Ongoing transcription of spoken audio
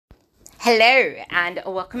Hello and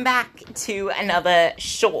welcome back to another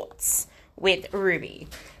Shorts with Ruby.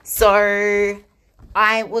 So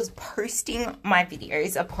I was posting my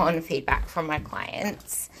videos upon feedback from my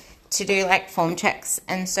clients to do like form checks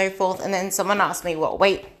and so forth, and then someone asked me what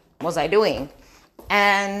weight was I doing,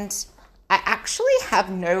 and I actually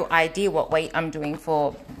have no idea what weight I'm doing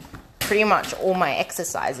for pretty much all my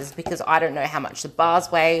exercises because I don't know how much the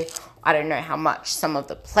bars weigh, I don't know how much some of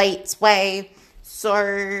the plates weigh.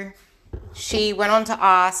 So she went on to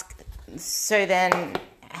ask, so then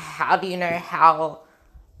how do you know how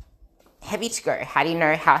heavy to go? How do you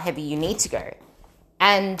know how heavy you need to go?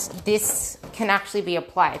 And this can actually be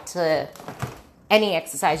applied to any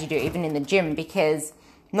exercise you do, even in the gym, because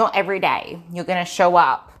not every day you're going to show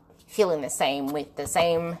up feeling the same with the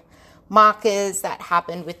same markers that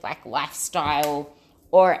happened with like lifestyle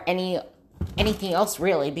or anything else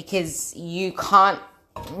really, because you can't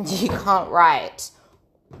write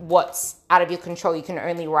what's out of your control. You can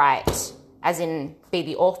only write, as in be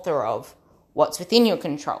the author of what's within your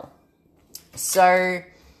control. So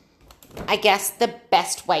I guess the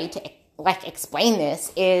best way to explain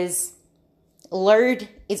this is load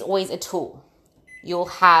is always a tool. You'll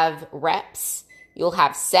have reps, you'll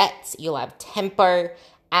have sets, you'll have tempo,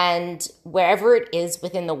 and wherever it is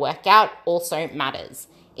within the workout also matters.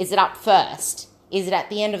 Is it up first? Is it at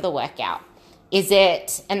the end of the workout? Is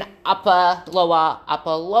it an upper, lower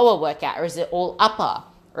workout? Or is it all upper?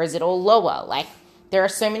 Or is it all lower? Like, there are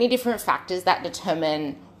so many different factors that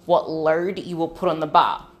determine what load you will put on the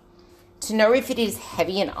bar. To know if it is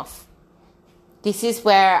heavy enough, this is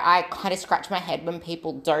where I kind of scratch my head when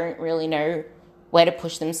people don't really know where to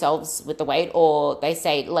push themselves with the weight, or they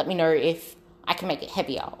say, let me know if I can make it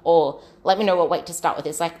heavier, or let me know what weight to start with.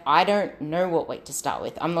 It's like, I don't know what weight to start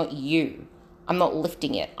with. I'm not you. I'm not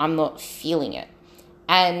lifting it. I'm not feeling it.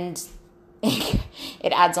 And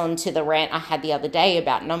it adds on to the rant I had the other day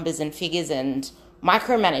about numbers and figures and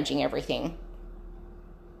micromanaging everything.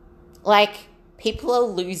 Like, people are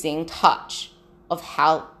losing touch of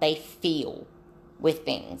how they feel with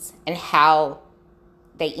things and how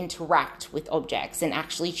they interact with objects and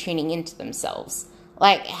actually tuning into themselves.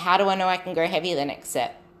 Like, how do I know I can go heavier the next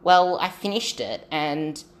set? Well, I finished it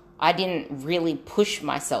and I didn't really push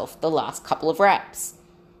myself the last couple of reps.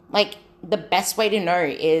 Like, the best way to know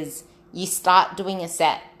is you start doing a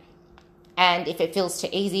set, and if it feels too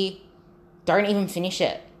easy, don't even finish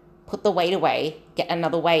it. Put the weight away, get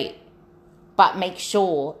another weight, but make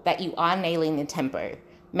sure that you are nailing the tempo.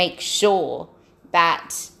 Make sure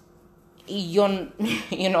that you're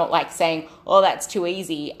not like saying, oh, that's too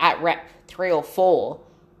easy at rep 3 or 4,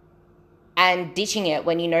 and ditching it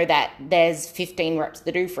when you know that there's 15 reps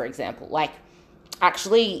to do, for example. Like,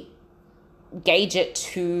 actually gauge it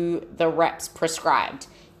to the reps prescribed,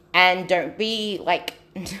 and don't be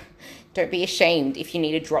ashamed if you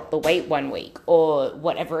need to drop the weight one week or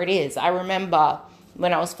whatever it is. I remember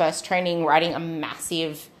when I was first training, writing a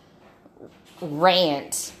massive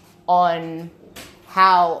rant on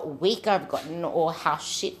how weak I've gotten or how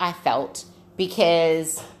shit I felt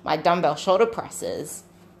because my dumbbell shoulder presses,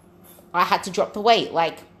 I had to drop the weight.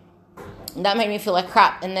 Like, that made me feel like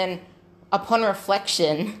crap. And then upon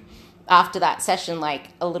reflection, after that session, like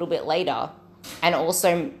a little bit later, and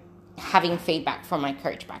also having feedback from my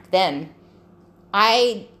coach back then,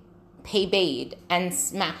 I PB'd and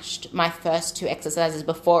smashed my first 2 exercises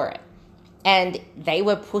before it. And they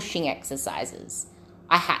were pushing exercises.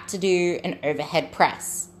 I had to do an overhead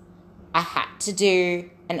press. I had to do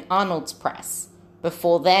an Arnold's press.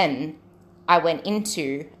 Before then, I went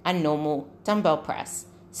into a normal dumbbell press.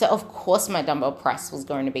 So of course my dumbbell press was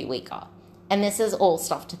going to be weaker. And this is all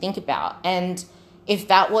stuff to think about. And if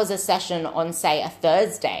that was a session on, say, a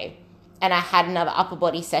Thursday, and I had another upper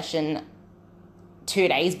body session 2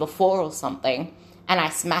 days before or something, and I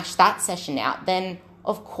smashed that session out, then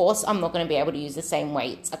of course I'm not going to be able to use the same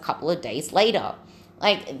weights a couple of days later.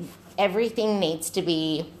 Like, everything needs to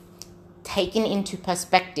be taken into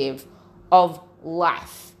perspective of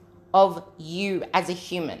life, of you as a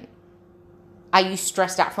human. Are you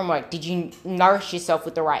stressed out from work? Did you nourish yourself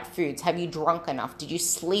with the right foods? Have you drunk enough? Did you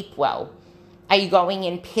sleep well? Are you going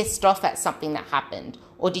in pissed off at something that happened?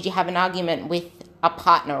 Or did you have an argument with a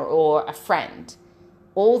partner or a friend?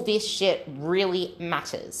 All this shit really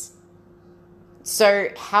matters. So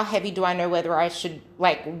how heavy do I know whether I should,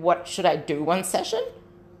 what should I do one session?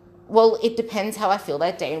 Well, it depends how I feel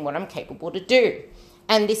that day and what I'm capable to do.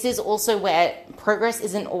 And this is also where progress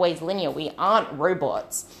isn't always linear. We aren't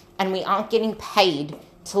robots, and we aren't getting paid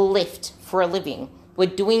to lift for a living. We're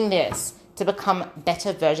doing this to become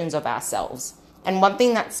better versions of ourselves. And one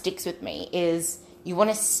thing that sticks with me is you want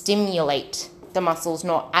to stimulate the muscles,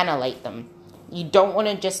 not annihilate them. You don't want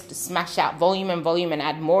to just smash out volume and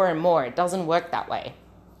add more and more. It doesn't work that way.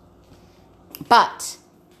 But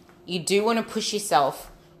you do want to push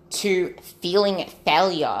yourself to feeling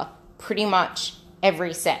failure pretty much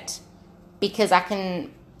every set, because I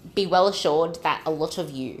can be well assured that a lot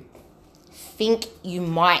of you think you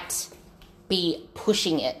might be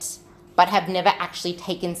pushing it, but have never actually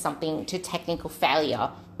taken something to technical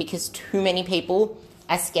failure because too many people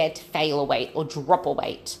are scared to fail a weight or drop a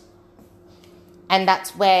weight. And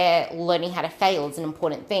that's where learning how to fail is an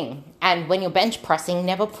important thing. And when you're bench pressing,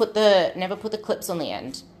 never put the clips on the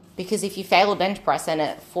end, because if you fail a bench press and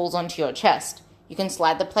it falls onto your chest, you can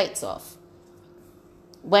slide the plates off.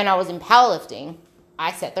 When I was in powerlifting,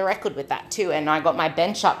 I set the record with that too, and I got my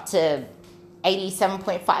bench up to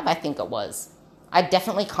 87.5, I think it was. I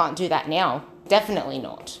definitely can't do that now. Definitely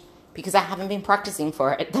not. Because I haven't been practicing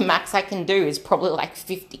for it. The max I can do is probably like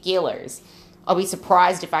 50 kilos. I'll be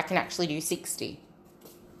surprised if I can actually do 60.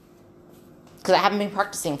 Because I haven't been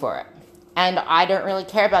practicing for it. And I don't really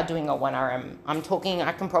care about doing a 1RM. I'm talking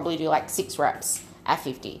I can probably do like 6 reps at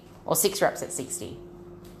 50. Or 6 reps at 60.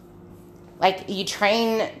 Like, you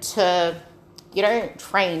don't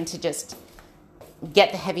train to just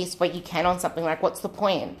get the heaviest weight you can on something. Like, what's the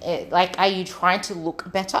point? Are you trying to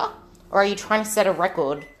look better? Or are you trying to set a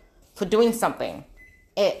record for doing something?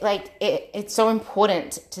 It's so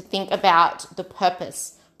important to think about the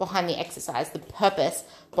purpose behind the exercise, the purpose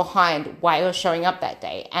behind why you're showing up that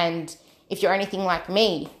day. And if you're anything like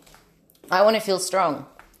me, I want to feel strong.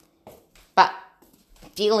 But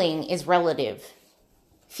feeling is relative.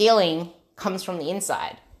 Feeling comes from the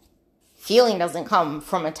inside. Feeling doesn't come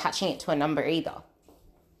from attaching it to a number either.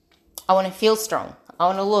 I want to feel strong. I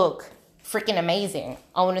want to look freaking amazing.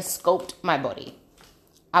 I want to sculpt my body.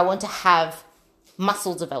 I want to have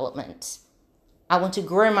muscle development. I want to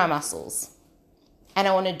grow my muscles. And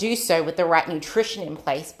I want to do so with the right nutrition in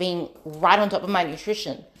place, being right on top of my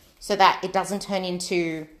nutrition, so that it doesn't turn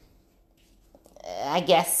into,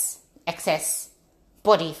 excess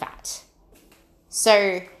body fat.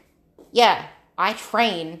 So, yeah, I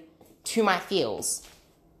train to my feels.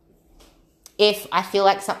 If I feel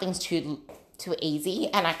like something's too easy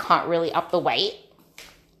and I can't really up the weight,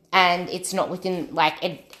 and it's not within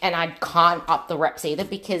and I can't up the reps either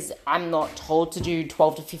because I'm not told to do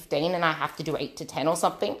 12 to 15 and I have to do 8 to 10 or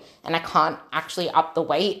something, and I can't actually up the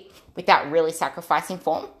weight without really sacrificing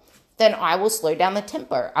form, then I will slow down the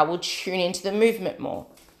tempo. I will tune into the movement more,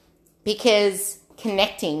 because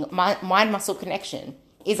connecting, mind-muscle connection,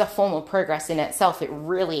 is a form of progress in itself. It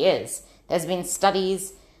really is. There's been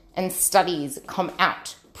studies and studies come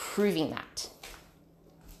out proving that.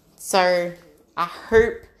 So I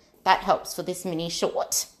hope that helps for this mini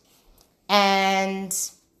short. And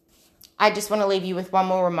I just want to leave you with one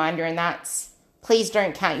more reminder, and that's, please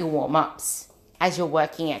don't count your warm-ups as your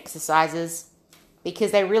working exercises,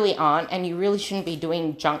 because they really aren't, and you really shouldn't be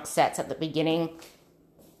doing junk sets at the beginning.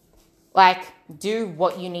 Do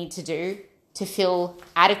what you need to do to feel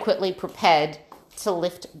adequately prepared to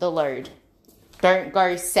lift the load. Don't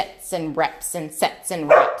go sets and reps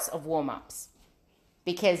of warm-ups,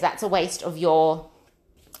 because that's a waste of your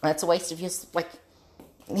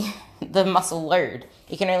the muscle load.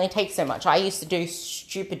 You can only take so much. I used to do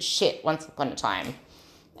stupid shit once upon a time.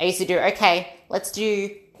 I used to do,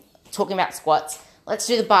 talking about squats, let's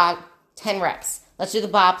do the bar 10 reps. Let's do the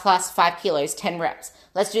bar plus 5 kilos, 10 reps.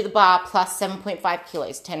 Let's do the bar plus 7.5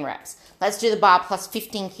 kilos, 10 reps. Let's do the bar plus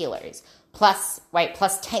 15 kilos, plus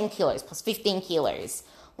 10 kilos, plus 15 kilos.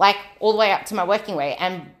 All the way up to my working weight.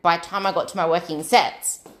 And by the time I got to my working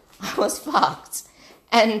sets, I was fucked.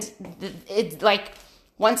 And it's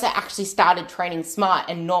once I actually started training smart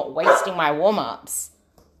and not wasting my warm-ups,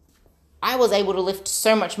 I was able to lift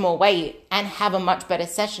so much more weight and have a much better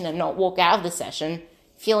session and not walk out of the session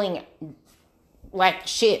feeling like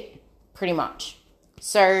shit, pretty much.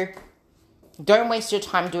 So don't waste your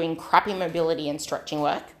time doing crappy mobility and stretching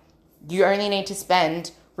work. You only need to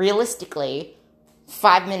spend, realistically,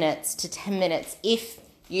 5 minutes to 10 minutes if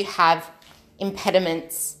you have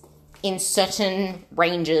impediments in certain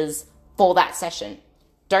ranges for that session.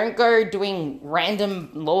 Don't go doing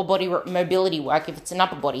random lower body mobility work if it's an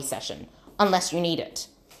upper body session, unless you need it,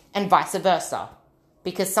 and vice versa.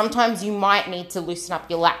 Because sometimes you might need to loosen up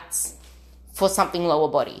your lats for something lower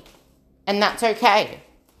body, and that's okay.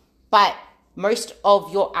 But most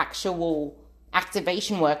of your actual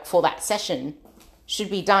activation work for that session should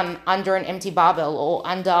be done under an empty barbell or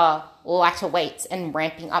under lighter weights and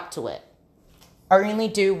ramping up to it. Only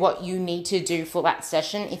do what you need to do for that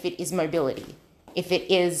session if it is mobility, if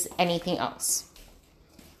it is anything else.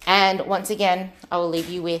 And once again, I will leave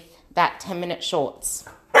you with that 10-minute shorts.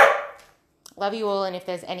 Love you all, and if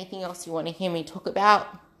there's anything else you want to hear me talk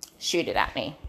about, shoot it at me.